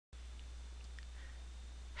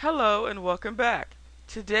Hello and welcome back.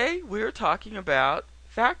 Today we're talking about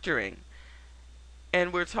factoring.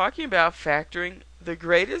 And we're talking about factoring the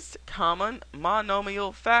greatest common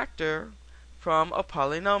monomial factor from a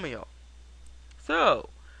polynomial. So,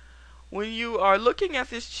 when you are looking at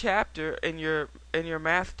this chapter in your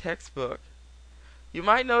math textbook, you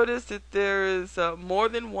might notice that there is more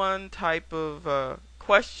than one type of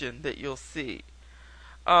question that you'll see.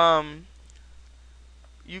 You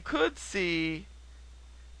could see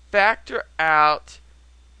factor out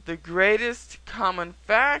the greatest common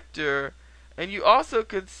factor, and you also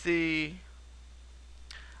could see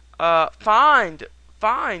find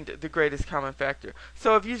the greatest common factor.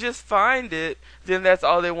 So if you just find it, then that's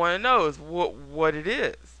all they want to know is what it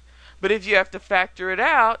is. But if you have to factor it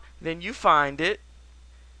out, then you find it,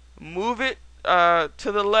 move it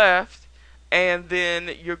to the left, and then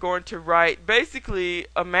you're going to write basically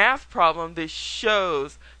a math problem that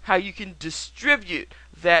shows how you can distribute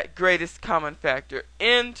that greatest common factor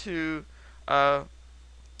into the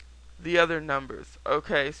other numbers.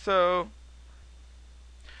 Okay, so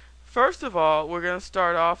first of all, we're going to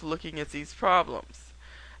start off looking at these problems.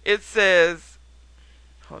 It says,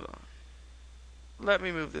 hold on, let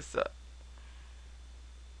me move this up.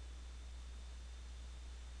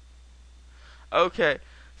 Okay,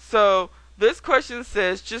 so this question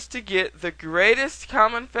says just to get the greatest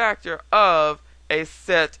common factor of a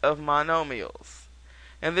set of monomials.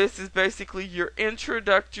 And this is basically your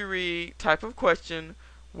introductory type of question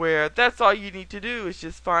where that's all you need to do is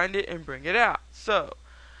just find it and bring it out. So,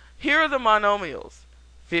 here are the monomials.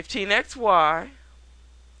 15xy,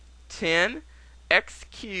 10x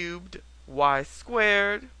cubed y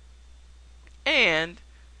squared, and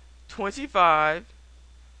 25xy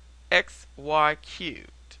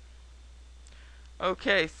cubed.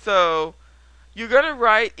 Okay, so you're going to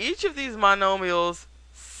write each of these monomials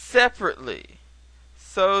separately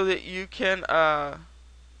so that you can, and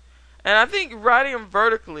I think writing them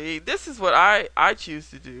vertically, this is what I choose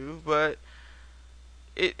to do, but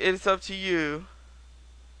it's up to you.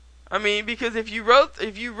 I mean, because if you wrote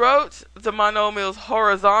the monomials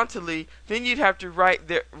horizontally, then you'd have to write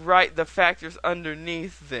the factors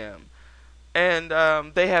underneath them. And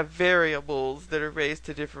they have variables that are raised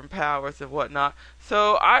to different powers and whatnot.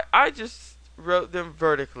 So I just wrote them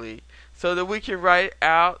vertically so that we can write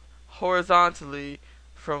out horizontally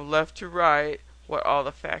from left to right what all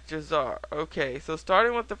the factors are. Okay, so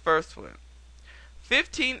starting with the first one.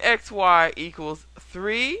 15xy equals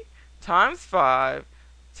 3 times 5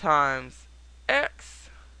 times x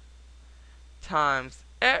times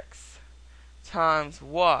x times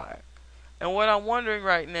y. And what I'm wondering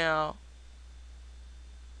right now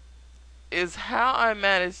is how I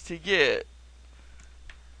managed to get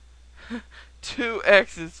 2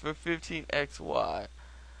 x's for 15xy.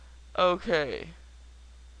 Okay.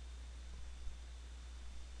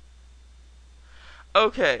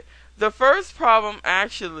 Okay, the first problem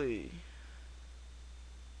actually,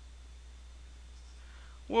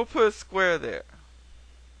 we'll put a square there.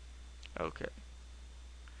 Okay.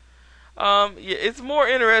 Yeah, it's more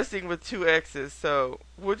interesting with 2 x's, so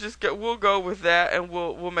we'll go with that, and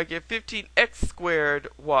we'll make it 15x squared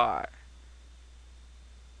y.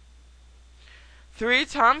 3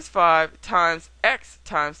 times 5 times x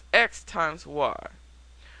times y.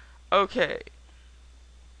 Okay.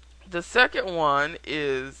 The second one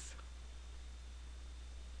is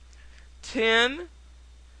 10x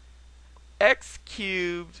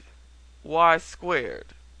cubed y squared.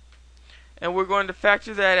 And we're going to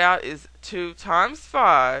factor that out is 2 times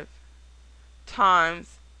 5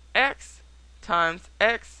 times x times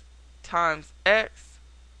x times x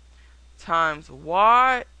times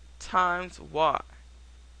y times y.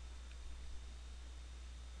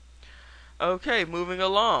 Okay, moving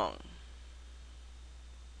along.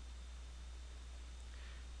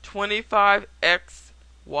 25x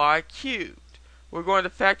y cubed. We're going to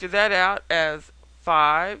factor that out as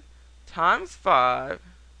 5 times 5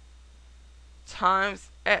 times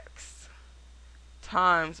x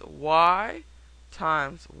times y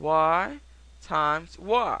times y times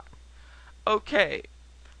y. Okay,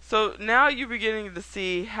 so now you're beginning to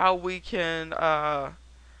see how we can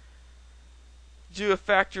do a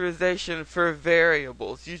factorization for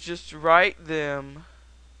variables. You just write them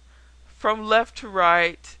from left to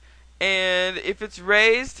right, and if it's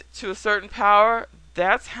raised to a certain power,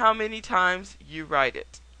 that's how many times you write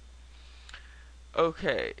it.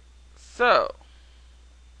 Okay, so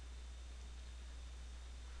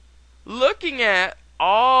looking at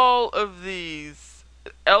all of these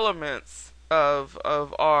elements of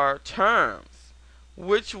our terms,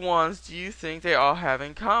 which ones do you think they all have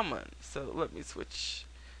in common? So let me switch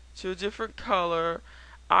to a different color.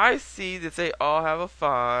 I see that they all have a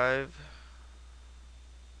 5.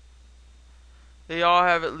 They all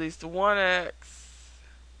have at least one x,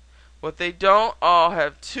 but they don't all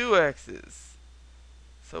have two x's.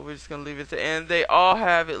 So we're just going to leave it to end. They all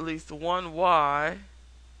have at least one y,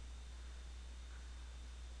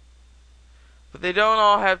 but they don't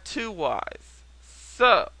all have two y's.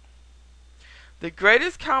 So the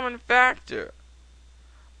greatest common factor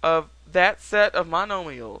of that set of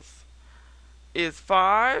monomials is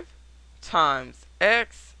 5 times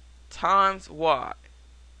x times y.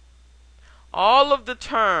 All of the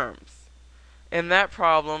terms in that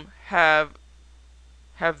problem have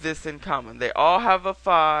this in common. They all have a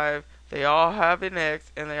 5, they all have an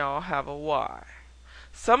x, and they all have a y.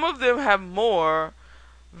 Some of them have more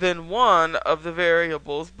than one of the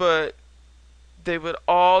variables, but they would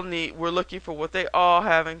all need, we're looking for what they all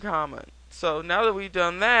have in common. So now that we've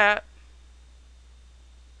done that,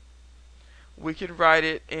 we can write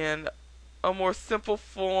it in a more simple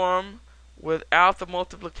form without the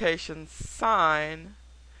multiplication sign,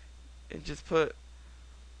 and just put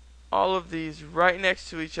all of these right next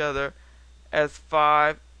to each other as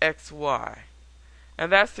 5xy.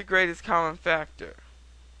 And that's the greatest common factor.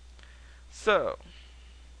 So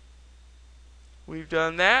we've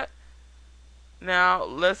done that. Now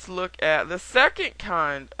let's look at the second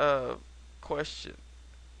kind of question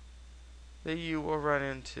that you will run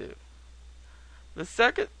into. The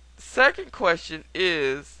second question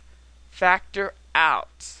is factor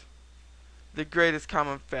out the greatest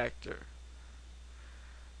common factor.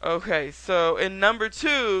 Okay, so in number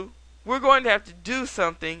 2, we're going to have to do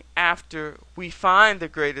something after we find the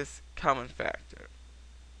greatest common factor.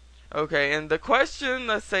 Okay, and the question,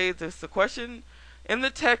 let's say the question in the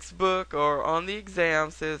textbook or on the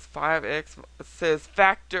exam says says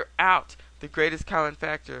factor out the greatest common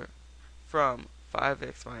factor from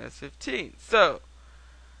 5x minus 15. So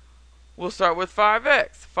we'll start with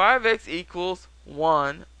 5x. 5x equals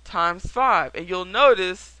 1 times 5. And you'll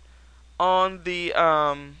notice on the,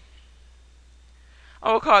 I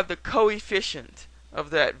will call it the coefficient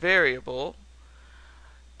of that variable,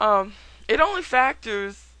 it only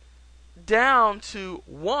factors down to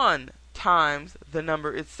 1 times the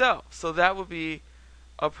number itself. So that would be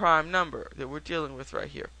a prime number that we're dealing with right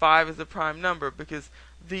here. 5 is a prime number because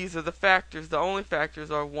these are the factors. The only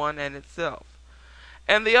factors are 1 and itself.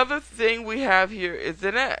 And the other thing we have here is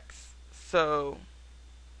an x. So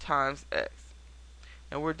times x.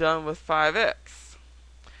 And we're done with 5x.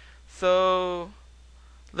 So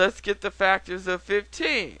let's get the factors of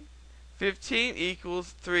 15. 15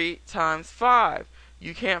 equals 3 times 5.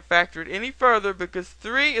 You can't factor it any further because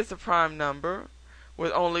 3 is a prime number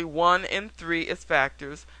with only 1 and 3 as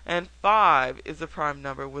factors, and 5 is a prime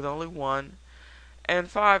number with only 1 and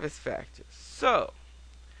 5 as factors. So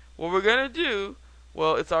what we're going to do,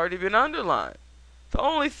 well, it's already been underlined. The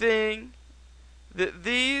only thing that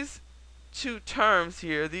these two terms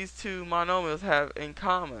here, these two monomials have in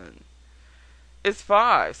common is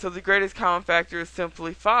 5. So the greatest common factor is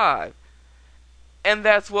simply 5. And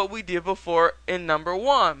that's what we did before in number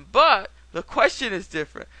 1. But the question is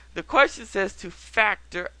different. The question says to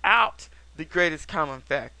factor out the greatest common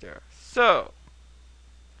factor. So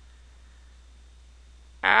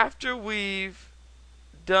after we've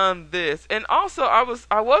done this, and also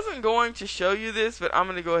I wasn't going to show you this, but I'm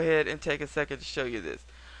going to go ahead and take a second to show you this.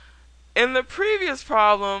 In the previous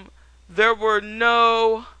problem, there were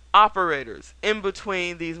no operators in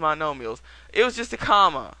between these monomials. It was just a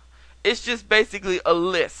comma. It's just basically a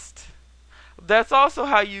list. That's also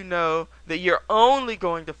how you know that you're only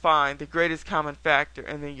going to find the greatest common factor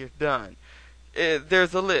and then you're done.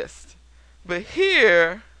 There's a list. But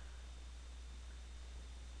here,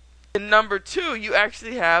 in number 2, you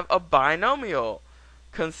actually have a binomial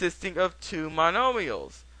consisting of two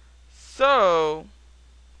monomials. So,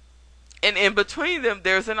 and in between them,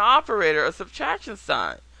 there's an operator, a subtraction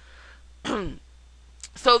sign.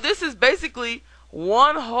 So this is basically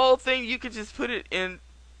one whole thing. You could just put it in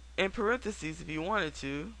parentheses if you wanted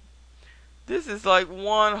to. This is like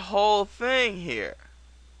one whole thing here.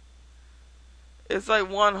 It's like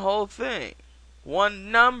one whole thing.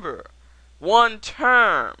 One number. One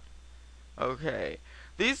term. Okay.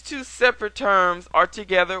 These two separate terms are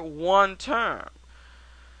together one term.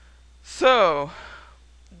 So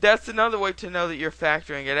that's another way to know that you're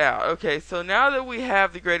factoring it out. Okay, so now that we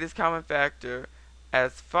have the greatest common factor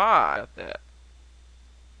as 5,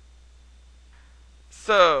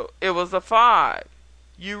 so it was a 5.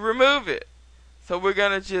 You remove it. So we're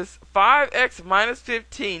going to just 5x minus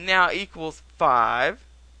 15 now equals 5,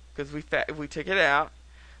 because we took it out,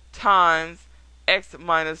 times x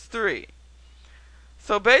minus 3.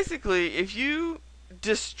 So basically, if you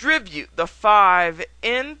distribute the 5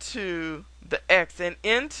 into the x and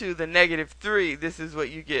into the negative 3, this is what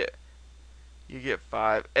you get. You get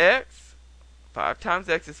 5x. 5 times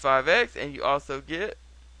x is 5x, and you also get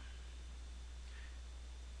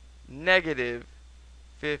negative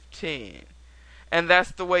 15. And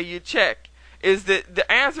that's the way you check, is that the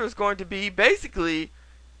answer is going to be basically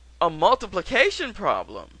a multiplication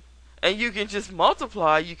problem. And you can just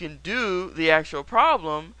multiply, you can do the actual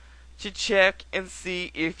problem to check and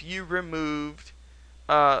see if you removed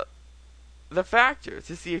the factor,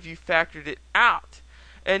 to see if you factored it out.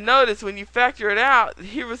 And notice when you factor it out,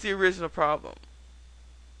 here was the original problem.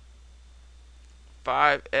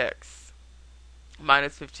 5x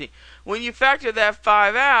minus 15. When you factor that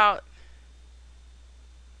 5 out,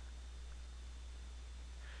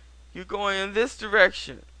 you're going in this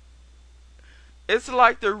direction. It's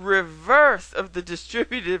like the reverse of the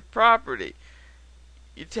distributive property.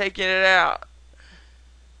 You're taking it out.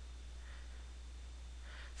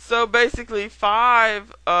 So basically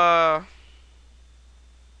 5,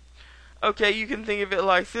 okay, you can think of it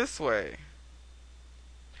like this way.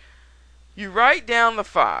 You write down the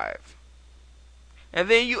 5. And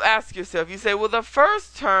then you ask yourself, you say, well, the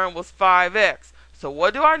first term was 5x. So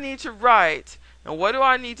what do I need to write? And what do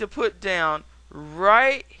I need to put down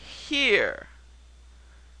right here?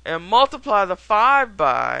 And multiply the 5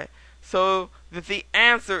 by, so that the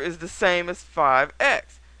answer is the same as 5x.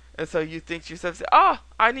 And so you think to yourself, oh,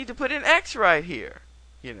 I need to put an x right here.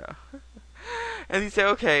 You know. And you say,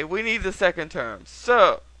 okay, we need the second term.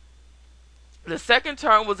 So the second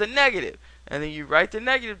term was a negative. And then you write the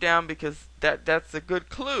negative down because that's a good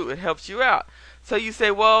clue. It helps you out. So you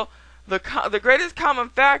say, well, the greatest common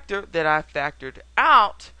factor that I factored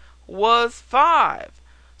out was 5.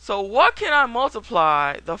 So what can I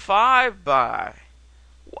multiply the 5 by?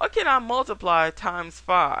 What can I multiply times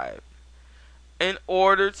 5 in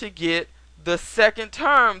order to get the second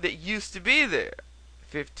term that used to be there?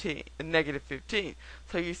 15, negative 15.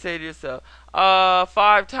 So you say to yourself,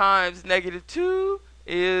 5 times negative 2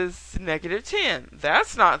 is negative 10.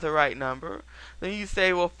 That's not the right number. Then you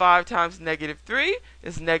say, well, 5 times negative 3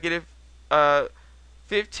 is negative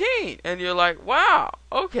 15. And you're like, wow,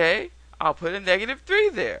 okay, I'll put a negative 3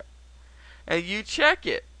 there. And you check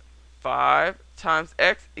it. 5 times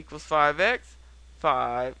x equals 5x.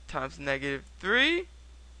 5 times negative 3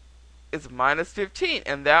 is minus 15.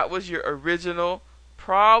 And that was your original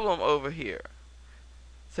problem over here.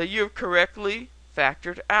 So you've correctly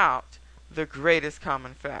factored out the greatest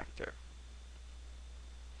common factor.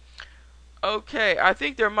 Okay, I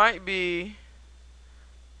think there might be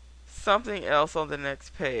something else on the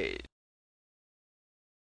next page.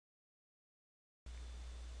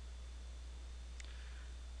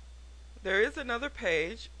 There is another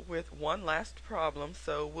page with one last problem,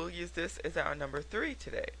 so we'll use this as our number 3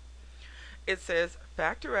 today. It says,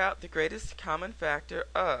 factor out the greatest common factor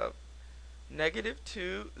of negative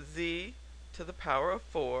 2z to the power of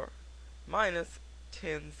 4 minus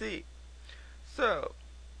 10z. So,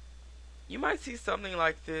 you might see something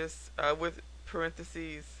like this with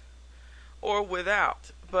parentheses or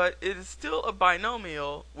without, but it is still a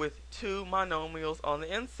binomial with 2 monomials on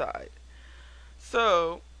the inside.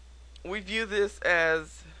 So, we view this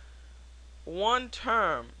as one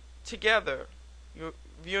term together. You're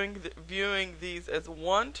viewing these as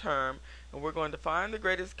one term, and we're going to find the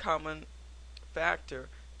greatest common factor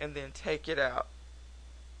and then take it out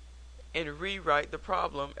and rewrite the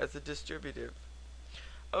problem as a distributive.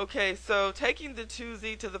 Okay, so taking the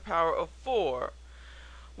 2z to the power of 4,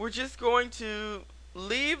 we're just going to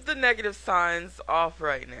leave the negative signs off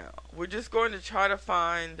right now. We're just going to try to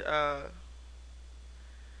find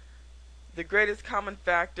the greatest common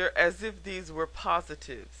factor as if these were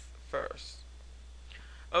positives first.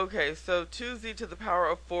 Okay, so 2z to the power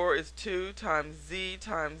of 4 is 2 times z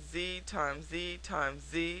times z times z times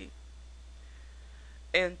z.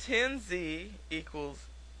 And 10z equals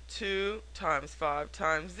 2 times 5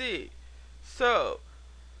 times z. So,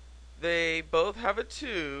 they both have a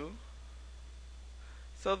 2.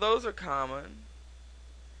 So those are common.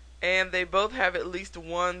 And they both have at least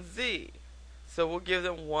one z. So we'll give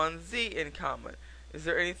them one z in common. Is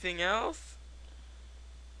there anything else?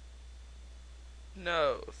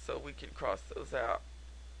 No, so we can cross those out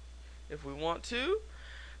if we want to.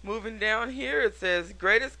 Moving down here, it says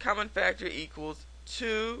greatest common factor equals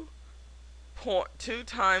 2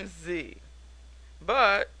 times z.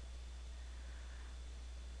 But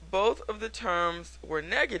both of the terms were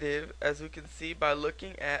negative, as we can see by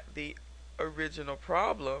looking at the original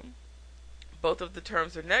problem. Both of the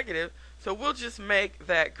terms are negative, so we'll just make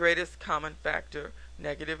that greatest common factor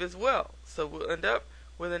negative as well. So we'll end up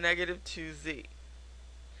with a negative 2z.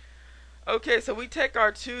 Okay, so we take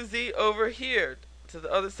our 2z over here to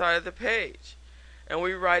the other side of the page, and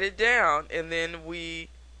we write it down, and then we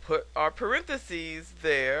put our parentheses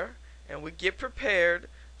there, and we get prepared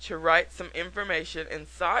to write some information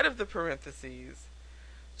inside of the parentheses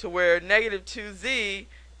to where negative 2z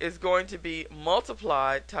is going to be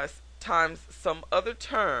multiplied times some other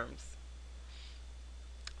terms.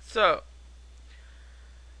 So,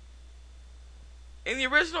 in the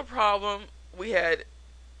original problem, we had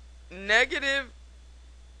negative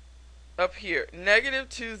up here, negative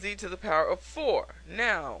 2z to the power of 4.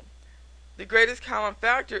 Now, the greatest common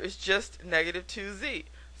factor is just negative 2z.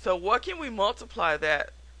 So what can we multiply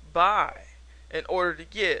that by in order to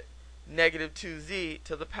get negative 2z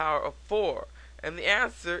to the power of 4? And the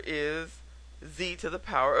answer is z to the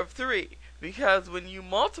power of 3. Because when you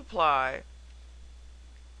multiply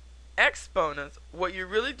exponents, what you're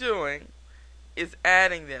really doing is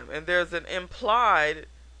adding them. And there's an implied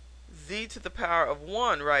z to the power of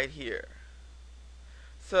 1 right here.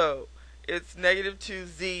 So it's negative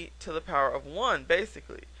 2z to the power of 1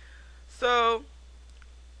 basically. So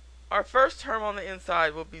our first term on the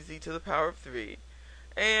inside will be z to the power of 3.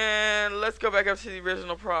 And let's go back up to the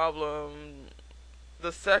original problem.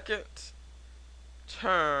 The second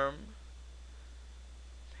term,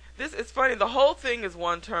 this is funny, the whole thing is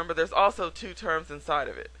one term, but there's also two terms inside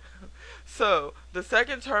of it. So the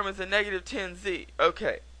second term is a negative 10z.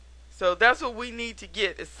 Okay, so that's what we need to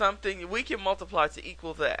get, is something we can multiply to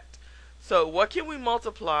equal that. So what can we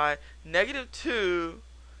multiply negative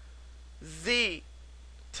 2z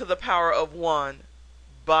to the power of 1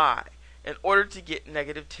 by in order to get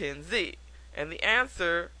negative 10z? And the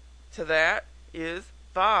answer to that is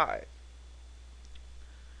 5.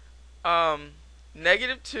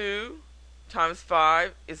 Negative 2 times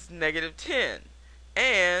 5 is negative 10.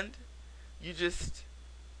 And this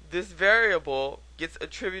variable gets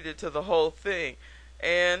attributed to the whole thing.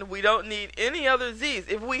 And we don't need any other z's.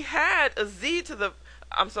 If we had a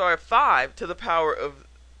 5 to the power of,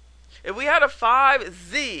 if we had a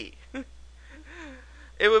 5z,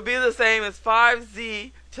 it would be the same as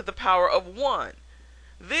 5z to the power of 1.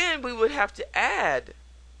 Then we would have to add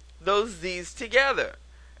those z's together,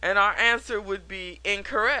 and our answer would be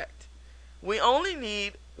incorrect. We only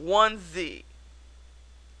need one z.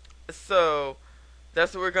 So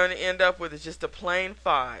that's what we're going to end up with, is just a plain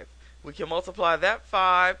 5. We can multiply that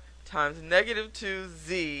 5 times negative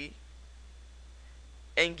 2z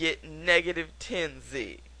and get negative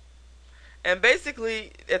 10z. And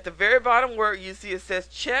basically, at the very bottom where you see it says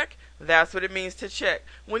check, that's what it means to check.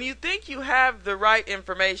 When you think you have the right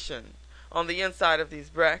information on the inside of these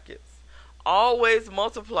brackets, always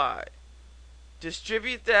multiply.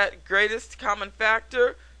 Distribute that greatest common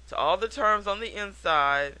factor to all the terms on the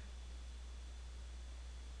inside,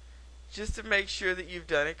 just to make sure that you've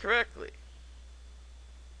done it correctly.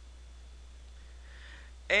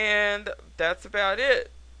 And that's about it.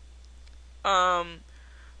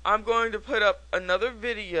 I'm going to put up another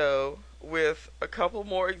video with a couple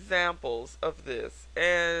more examples of this,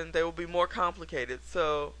 and they will be more complicated.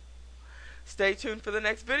 So stay tuned for the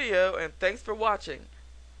next video, and thanks for watching.